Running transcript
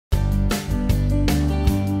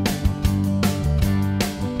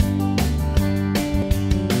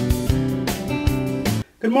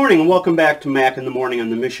Good morning and welcome back to Mac in the Morning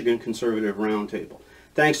on the Michigan Conservative Roundtable.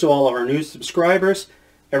 Thanks to all of our new subscribers,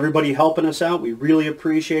 everybody helping us out. We really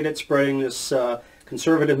appreciate it, spreading this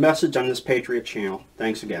conservative message on this Patriot channel.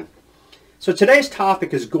 Thanks again. So today's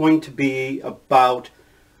topic is going to be about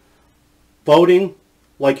voting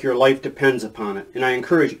like your life depends upon it. And I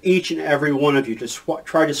encourage each and every one of you to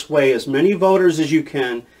try to sway as many voters as you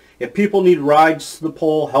can. If people need rides to the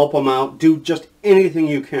poll, help them out. Do just anything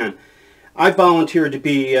you can. I volunteered to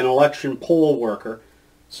be an election poll worker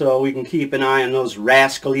so we can keep an eye on those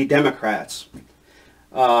rascally Democrats.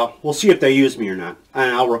 We'll see if they use me or not, and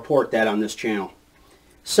I'll report that on this channel.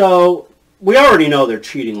 So we already know they're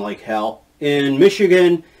cheating like hell. In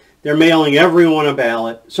Michigan, they're mailing everyone a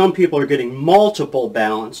ballot. Some people are getting multiple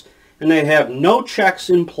ballots, and they have no checks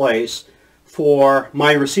in place for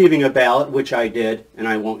my receiving a ballot, which I did, and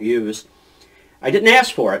I won't use. I didn't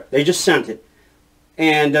ask for it. They just sent it.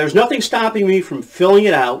 And there's nothing stopping me from filling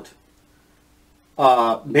it out,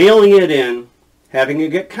 mailing it in, having it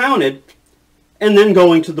get counted, and then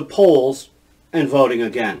going to the polls and voting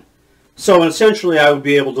again. So essentially I would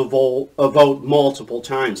be able to vote multiple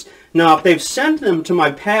times. Now if they've sent them to my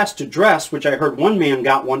past address, which I heard one man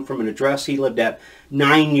got one from an address he lived at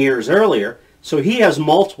 9 years earlier, so he has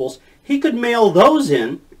multiples, he could mail those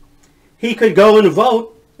in, he could go and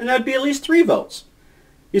vote, and that'd be at least 3 votes.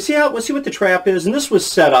 You see what the trap is? And this was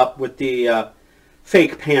set up with the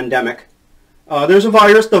fake pandemic. There's a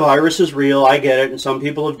virus. The virus is real. I get it. And some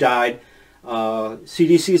people have died.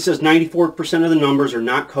 CDC says 94% of the numbers are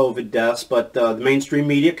not COVID deaths, but the mainstream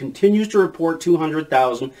media continues to report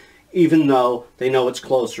 200,000, even though they know it's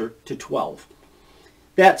closer to 12.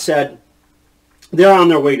 That said, they're on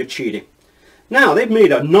their way to cheating. Now, they've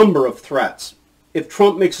made a number of threats. If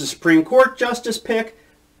Trump makes a Supreme Court justice pick,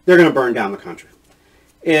 they're going to burn down the country.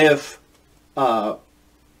 If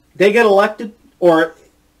they get elected, or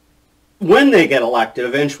when they get elected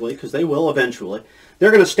eventually, because they will eventually,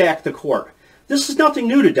 they're going to stack the court. This is nothing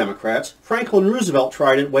new to Democrats. Franklin Roosevelt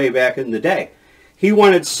tried it way back in the day. He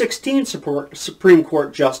wanted 16 Supreme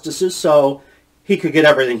Court justices so he could get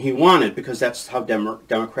everything he wanted, because that's how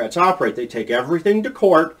Democrats operate. They take everything to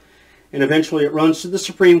court, and eventually it runs to the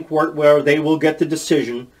Supreme Court where they will get the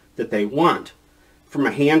decision that they want from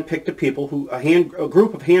a hand-picked people a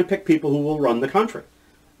group of hand-picked people who will run the country,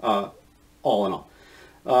 all in all.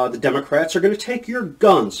 The Democrats are going to take your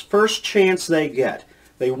guns first chance they get.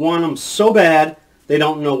 They want them so bad, they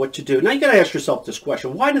don't know what to do. Now you got to ask yourself this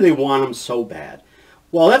question: why do they want them so bad?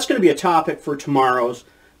 Well, that's going to be a topic for tomorrow's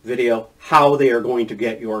video: how they are going to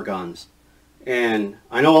get your guns. And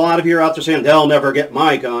I know a lot of you are out there saying they'll never get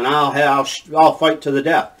my gun. I'll fight to the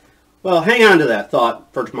death. Well, hang on to that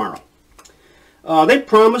thought for tomorrow. They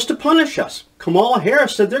promised to punish us. Kamala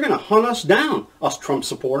Harris said they're going to hunt us down, us Trump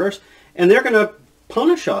supporters, and they're going to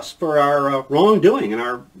punish us for our wrongdoing and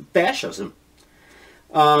our fascism.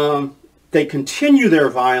 They continue their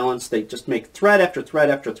violence. They just make threat after threat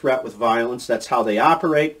after threat with violence. That's how they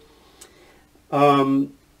operate. If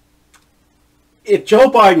Joe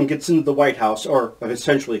Biden gets into the White House, or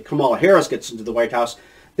essentially Kamala Harris gets into the White House,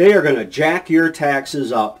 they are going to jack your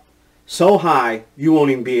taxes up so high you won't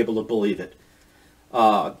even be able to believe it.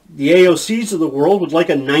 The AOCs of the world would like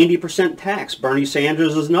a 90% tax. Bernie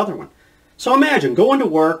Sanders is another one. So imagine going to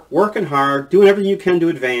work, working hard, doing everything you can to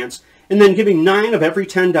advance, and then giving 9 of every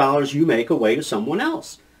 $10 you make away to someone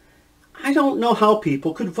else. I don't know how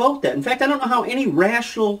people could vote that. In fact, I don't know how any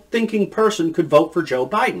rational thinking person could vote for Joe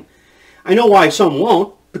Biden. I know why some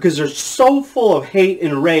won't, because they're so full of hate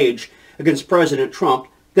and rage against President Trump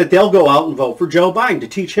that they'll go out and vote for Joe Biden to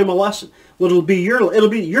teach him a lesson. Well, it'll be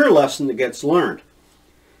your lesson that gets learned.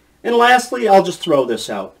 And lastly, I'll just throw this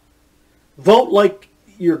out. Vote like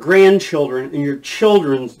your grandchildren and your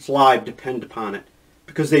children's lives depend upon it,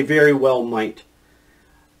 because they very well might.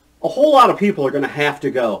 A whole lot of people are going to have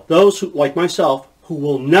to go. Those who, like myself, who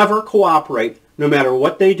will never cooperate no matter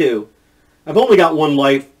what they do. I've only got one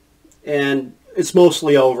life, and it's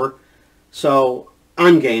mostly over, so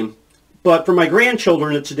I'm game. But for my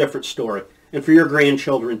grandchildren, it's a different story, and for your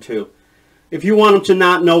grandchildren too. If you want them to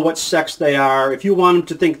not know what sex they are, if you want them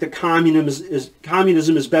to think that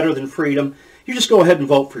communism is better than freedom, you just go ahead and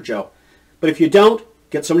vote for Joe. But if you don't,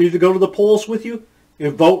 get somebody to go to the polls with you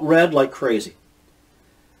and vote red like crazy.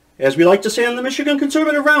 As we like to say on the Michigan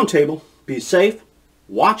Conservative Roundtable, be safe,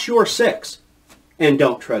 watch your 6, and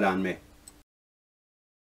don't tread on me.